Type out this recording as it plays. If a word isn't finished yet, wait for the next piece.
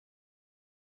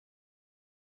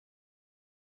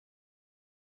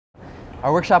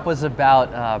Our workshop was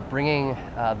about bringing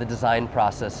the design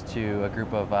process to a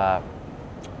group of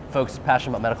folks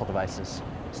passionate about medical devices.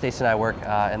 Stacey and I work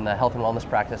in the health and wellness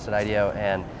practice at IDEO,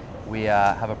 and we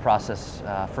have a process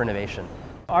for innovation.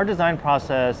 Our design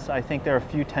process, I think there are a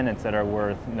few tenets that are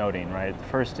worth noting, right? The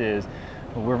first is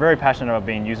we're very passionate about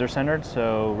being user-centered,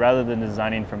 so rather than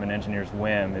designing from an engineer's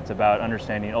whim, it's about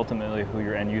understanding ultimately who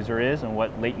your end user is and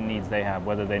what latent needs they have,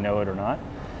 whether they know it or not.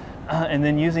 And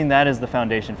then using that as the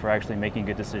foundation for actually making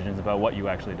good decisions about what you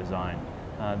actually design.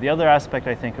 The other aspect,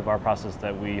 I think, of our process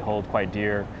that we hold quite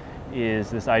dear is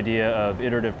this idea of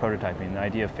iterative prototyping, the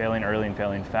idea of failing early and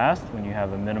failing fast when you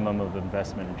have a minimum of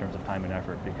investment in terms of time and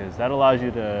effort, because that allows you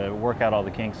to work out all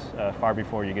the kinks far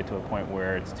before you get to a point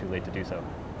where it's too late to do so.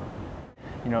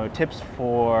 You know, tips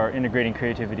for integrating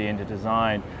creativity into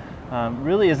design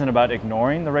really isn't about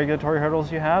ignoring the regulatory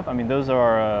hurdles you have. I mean, those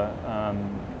are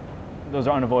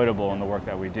unavoidable in the work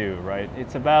that we do, right?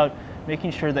 It's about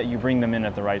making sure that you bring them in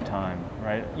at the right time,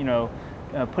 right? You know,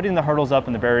 putting the hurdles up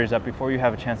and the barriers up before you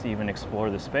have a chance to even explore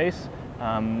the space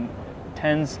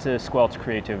tends to squelch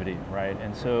creativity, right?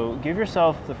 And so give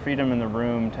yourself the freedom and the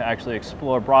room to actually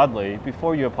explore broadly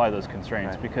before you apply those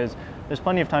constraints, Right. because there's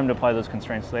plenty of time to apply those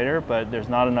constraints later, but there's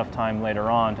not enough time later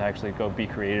on to actually go be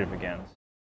creative again.